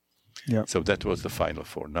 Yep. So that was the final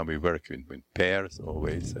form. Now we work in pairs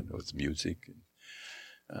always, and it was music.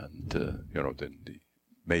 And then the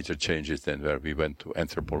major changes then where we went to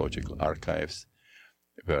anthropological archives,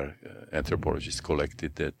 where anthropologists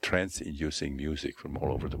collected the trance-inducing music from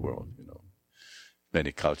all over the world.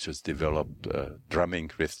 Many cultures developed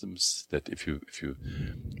drumming rhythms that if you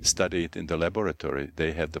study it in the laboratory,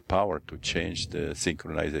 they have the power to change the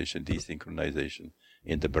synchronization, desynchronization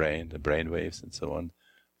in the brain waves and so on.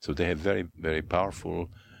 So they have very, very powerful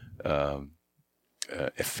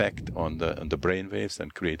effect on the brain waves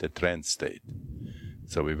and create a trance state.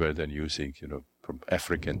 So we were then using, from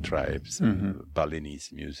African tribes, Balinese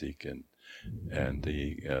music and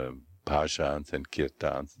the bhajans and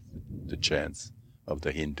kirtans, the chants of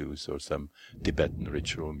the Hindus, or some Tibetan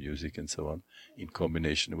ritual music and so on, in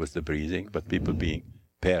combination with the breathing, but people being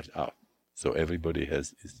paired up. So everybody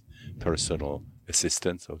has his personal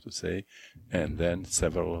assistant, so to say, and then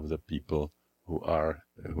several of the people who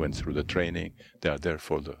went through the training, they are there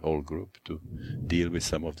for the whole group to deal with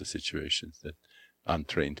some of the situations that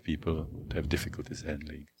untrained people would have difficulties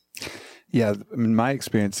handling. Yeah, in my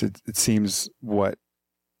experience, it seems what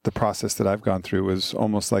the process that I've gone through was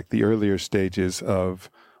almost like the earlier stages of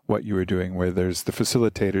what you were doing, where there's the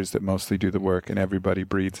facilitators that mostly do the work and everybody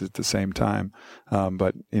breathes at the same time.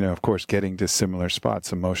 But, of course, getting to similar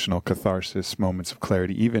spots, emotional catharsis, moments of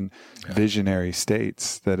clarity, even visionary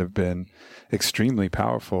states that have been extremely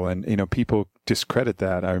powerful. And, people discredit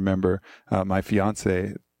that. I remember my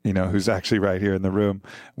fiance, who's actually right here in the room,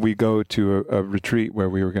 we go to a retreat where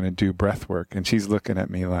we were going to do breath work. And she's looking at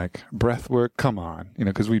me like, breath work? Come on.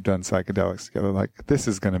 Because we've done psychedelics together. Like, this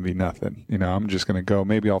is going to be nothing. I'm just going to go.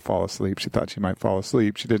 Maybe I'll fall asleep. She thought she might fall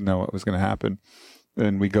asleep. She didn't know what was going to happen.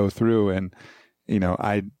 And we go through and,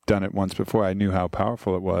 I'd done it once before. I knew how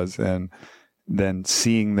powerful it was. And then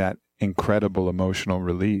seeing that incredible emotional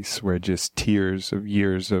release where just tears of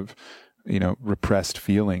years of repressed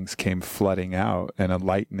feelings came flooding out, and a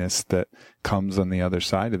lightness that comes on the other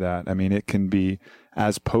side of that. I mean, it can be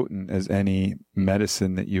as potent as any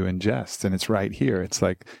medicine that you ingest. And it's right here. It's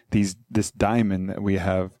like this diamond that we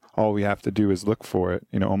have. All we have to do is look for it,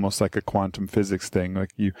 almost like a quantum physics thing.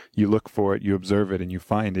 Like you look for it, you observe it, and you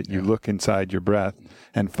find it. You look inside your breath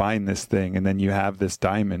and find this thing. And then you have this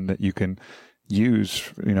diamond that you can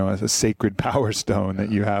use, as a sacred power stone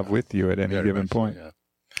that you have with you at any given point. So,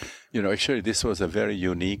 yeah. Actually, this was a very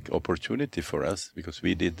unique opportunity for us because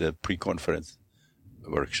we did the pre-conference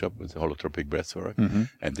workshop with holotropic breathwork,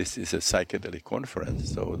 and this is a psychedelic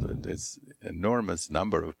conference, so there's enormous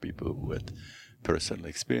number of people who had personal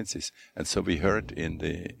experiences, and so we heard in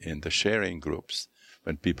the sharing groups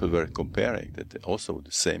when people were comparing that also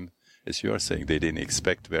the same as you are saying, they didn't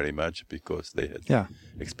expect very much because they had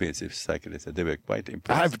experiences psychedelics, and they were quite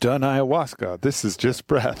impressed. I've done ayahuasca. This is just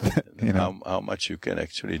breath. How much you can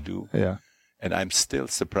actually do. Yeah. And I'm still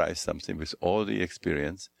surprised something with all the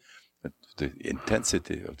experience, the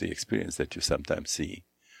intensity of the experience that you sometimes see.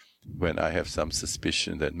 When I have some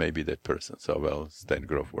suspicion that maybe that person, Stan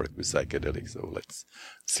Grof worked with psychedelics, so let's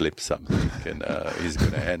slip something and he's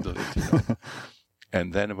going to handle it.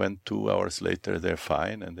 And then when 2 hours later they're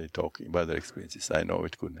fine and they're talking about their experiences, I know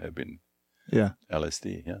it couldn't have been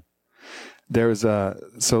LSD. Yeah.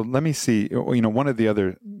 So let me see, one of the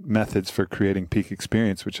other methods for creating peak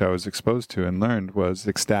experience, which I was exposed to and learned, was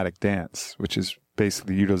ecstatic dance, which is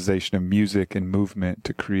basically utilization of music and movement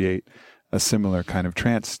to create a similar kind of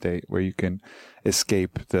trance state where you can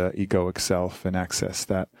escape the egoic self and access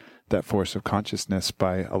that force of consciousness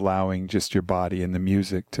by allowing just your body and the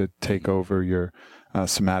music to take over your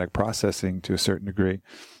somatic processing to a certain degree.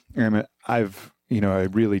 And I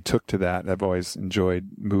really took to that. I've always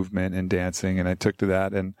enjoyed movement and dancing, and I took to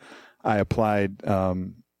that, and I applied,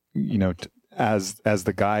 as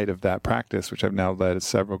the guide of that practice, which I've now led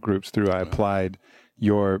several groups through. I applied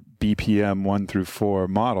your BPM 1 through 4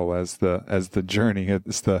 model as the journey.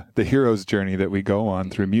 It's the hero's journey that we go on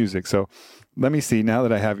through music. So let me see, now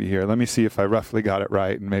that I have you here, let me see if I roughly got it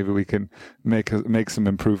right, and maybe we can make some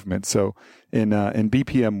improvements. So in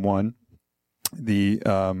BPM 1,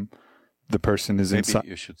 the person is inside. Maybe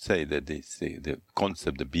you should say that the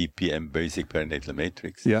concept, the BPM, basic perinatal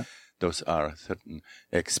matrix, Yeah. those are certain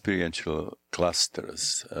experiential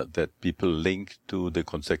clusters that people link to the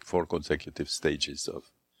 4 consecutive stages of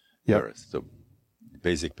birth. So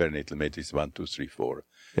basic perinatal matrix 1, 2, 3, 4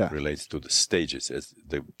 relates to the stages as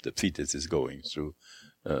the fetus is going through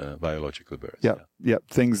biological birth. Yep.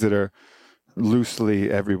 Things that are loosely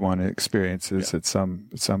everyone experiences at some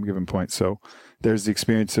given point. So there's the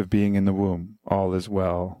experience of being in the womb. All is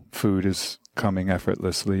well. Food is coming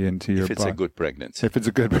effortlessly into your body. If it's a good pregnancy. If it's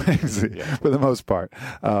a good pregnancy, for the most part.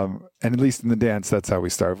 And at least in the dance, that's how we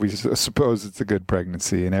start. We suppose it's a good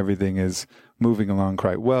pregnancy and everything is moving along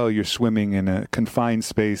quite well. You're swimming in a confined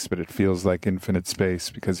space, but it feels like infinite space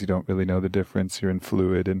because you don't really know the difference. You're in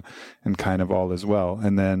fluid and kind of all is well.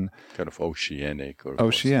 And then kind of oceanic.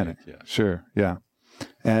 Sure. Yeah.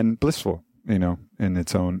 And blissful, in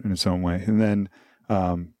its own way. And then,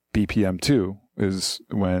 BPM 2 is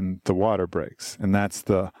when the water breaks, and that's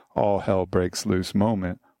the all hell breaks loose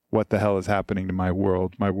moment. What the hell is happening to my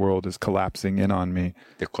world? My world is collapsing in on me.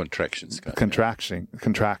 The contractions.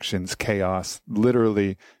 Contractions, chaos,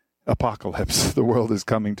 literally apocalypse. The world is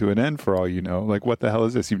coming to an end for all you know. Like, what the hell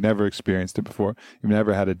is this? You've never experienced it before. You've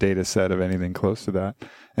never had a data set of anything close to that.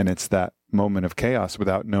 And it's that moment of chaos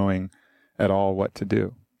without knowing at all what to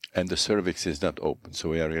do. And the cervix is not open. So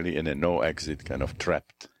we are really in a no exit kind of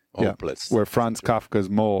trapped. Hopeless. Where Franz Kafka's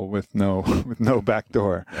Mole with no back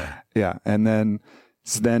door. Yeah. And then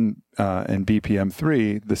in BPM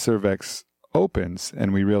 3, the cervix opens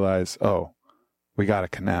and we realize, we got a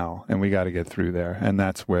canal and we got to get through there. And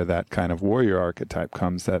that's where that kind of warrior archetype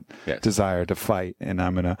comes, that desire to fight. And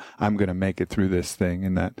I'm going to make it through this thing,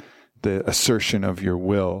 and that the assertion of your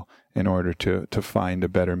will in order to find a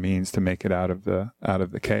better means to make it out of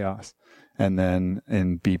the chaos. And then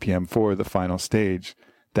in BPM 4, the final stage,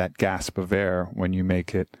 that gasp of air when you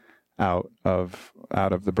make it out of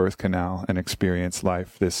the birth canal and experience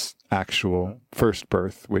life, this actual first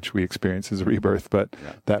birth, which we experience as a rebirth, but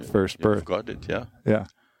that first birth. You've got it, yeah. Yeah.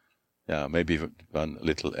 Yeah, maybe one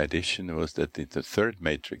little addition was that the third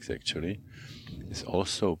matrix actually is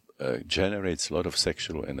also generates a lot of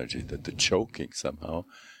sexual energy, that the choking somehow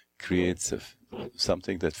creates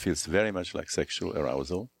something that feels very much like sexual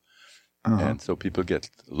arousal. And so people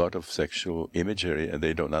get a lot of sexual imagery and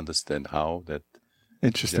they don't understand how that.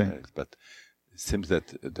 Interesting. Generates. But it seems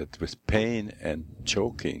that with pain and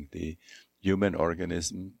choking, the human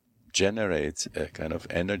organism generates a kind of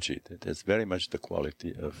energy that has very much the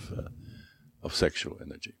quality of sexual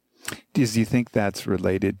energy. Do you think that's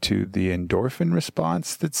related to the endorphin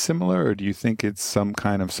response that's similar, or do you think it's some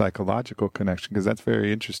kind of psychological connection? Because that's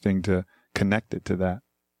very interesting to connect it to that.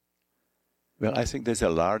 Well, I think there's a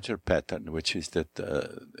larger pattern, which is that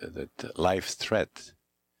life threat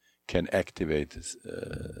can activate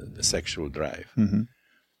the sexual drive. Mm-hmm.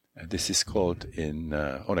 This is called in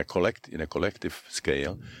a collective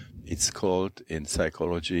scale. It's called in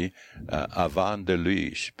psychology avant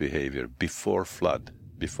deluge behavior, before flood,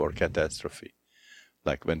 before catastrophe.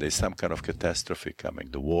 Like when there's some kind of catastrophe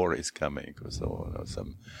coming, the war is coming, or so, or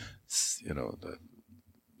some,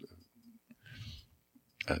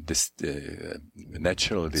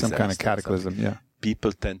 natural disaster. Some kind of cataclysm,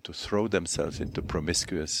 People tend to throw themselves into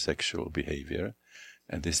promiscuous sexual behavior,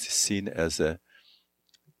 and this is seen as a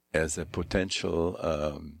potential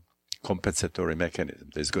compensatory mechanism.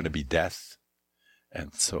 There's going to be death,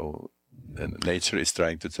 and so nature is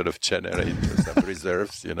trying to sort of generate some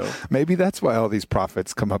reserves, Maybe that's why all these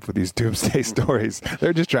prophets come up with these doomsday stories.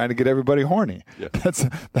 They're just trying to get everybody horny. Yeah.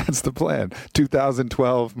 That's the plan.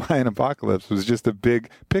 2012 Mayan apocalypse was just a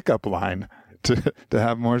big pickup line to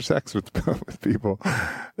have more sex with people.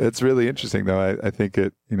 It's really interesting, though. I think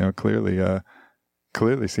it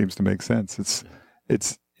clearly seems to make sense.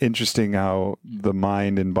 It's interesting how the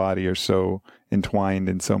mind and body are so entwined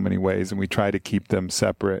in so many ways, and we try to keep them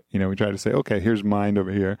separate. We try to say, okay, here's mind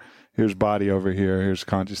over here, here's body over here, here's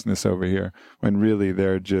consciousness over here, when really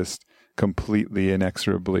they're just completely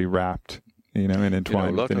inexorably wrapped, and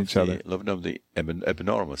entwined within each other. A lot of the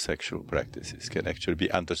abnormal sexual practices can actually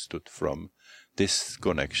be understood from this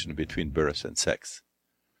connection between birth and sex.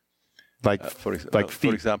 For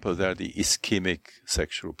example, there are the ischemic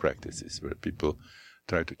sexual practices where people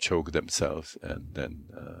try to choke themselves and then,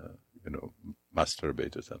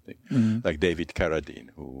 masturbate or something. Mm-hmm. Like David Carradine,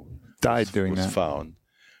 who died doing was that. Found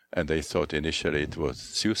And they thought initially it was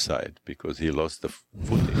suicide because he lost the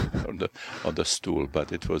footing on the stool,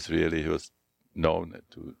 but it was really, he was known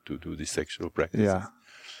to do the sexual practices. Yeah.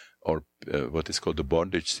 Or what is called the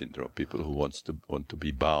bondage syndrome, people who want to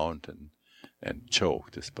be bound and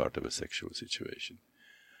choked as part of a sexual situation.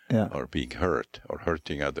 Yeah. Or being hurt or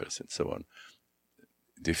hurting others and so on.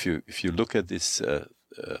 If you look at this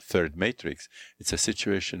third matrix, it's a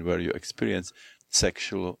situation where you experience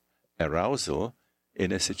sexual arousal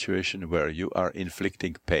in a situation where you are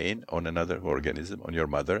inflicting pain on another organism, on your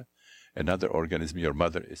mother. Another organism, your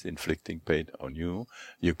mother, is inflicting pain on you.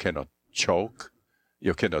 You cannot choke.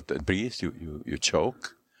 You cannot breathe. You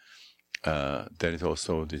choke. There is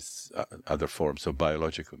also this other forms of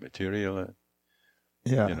biological material.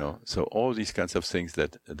 Yeah. So all these kinds of things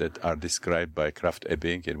that are described by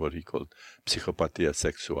Krafft-Ebing in what he called psychopathia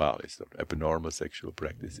sexualis, or abnormal sexual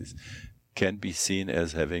practices, can be seen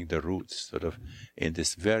as having the roots sort of in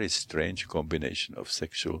this very strange combination of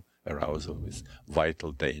sexual arousal with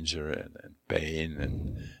vital danger and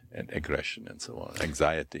pain and aggression and so on,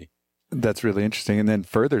 anxiety. That's really interesting. And then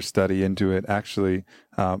further study into it, actually,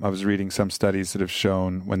 I was reading some studies that have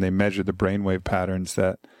shown when they measure the brainwave patterns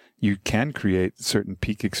that you can create certain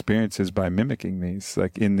peak experiences by mimicking these,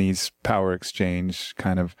 like in these power exchange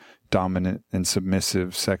kind of dominant and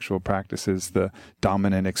submissive sexual practices. The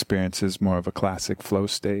dominant experience is more of a classic flow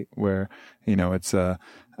state where, it's a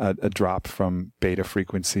drop from beta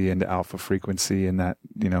frequency into alpha frequency, and that,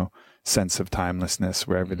 sense of timelessness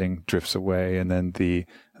where everything drifts away. And then the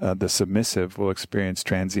submissive will experience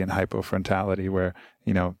transient hypofrontality where,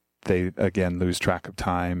 they again lose track of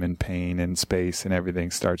time and pain and space, and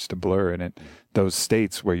everything starts to blur. And those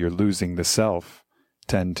states where you're losing the self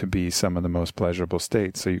tend to be some of the most pleasurable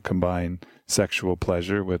states. So you combine sexual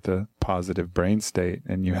pleasure with a positive brain state,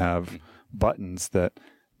 and you have buttons that,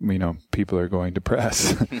 people are going to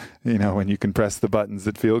press, when you can press the buttons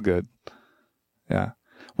that feel good. Yeah.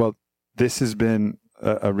 Well, this has been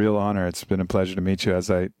a real honor. It's been a pleasure to meet you.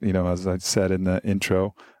 As I said in the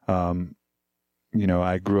intro,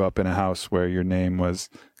 I grew up in a house where your name was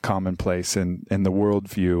commonplace, and the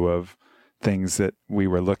worldview of things that we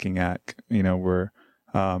were looking at,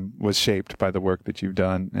 was shaped by the work that you've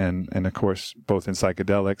done, and of course, both in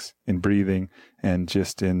psychedelics, in breathing, and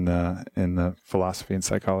just in the philosophy and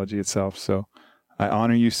psychology itself. So I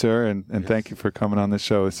honor you, sir, and yes. Thank you for coming on the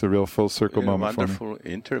show. It's a real full circle moment for me. Wonderful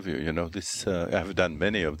interview. This I've done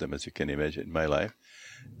many of them, as you can imagine, in my life,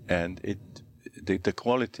 and the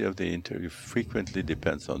quality of the interview frequently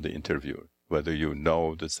depends on the interviewer. Whether you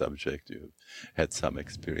know the subject, you had some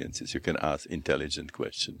experiences, you can ask intelligent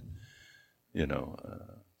questions.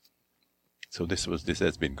 So this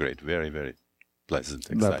has been great, very, very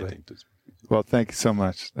pleasant, exciting. Lovely. Well, thank you so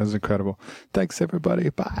much. That was incredible. Thanks, everybody.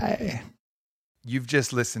 Bye. You've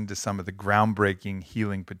just listened to some of the groundbreaking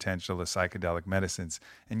healing potential of psychedelic medicines,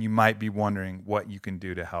 and you might be wondering what you can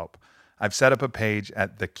do to help. I've set up a page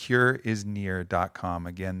at thecureisnear.com.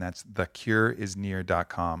 Again, that's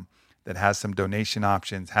thecureisnear.com. that has some donation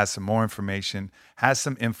options, has some more information, has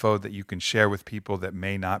some info that you can share with people that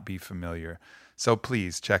may not be familiar. So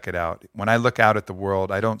please check it out. When I look out at the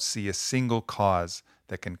world, I don't see a single cause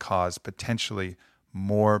that can cause potentially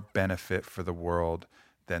more benefit for the world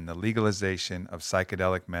than the legalization of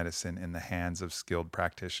psychedelic medicine in the hands of skilled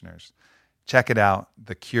practitioners. Check it out,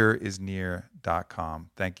 thecureisnear.com.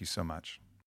 Thank you so much.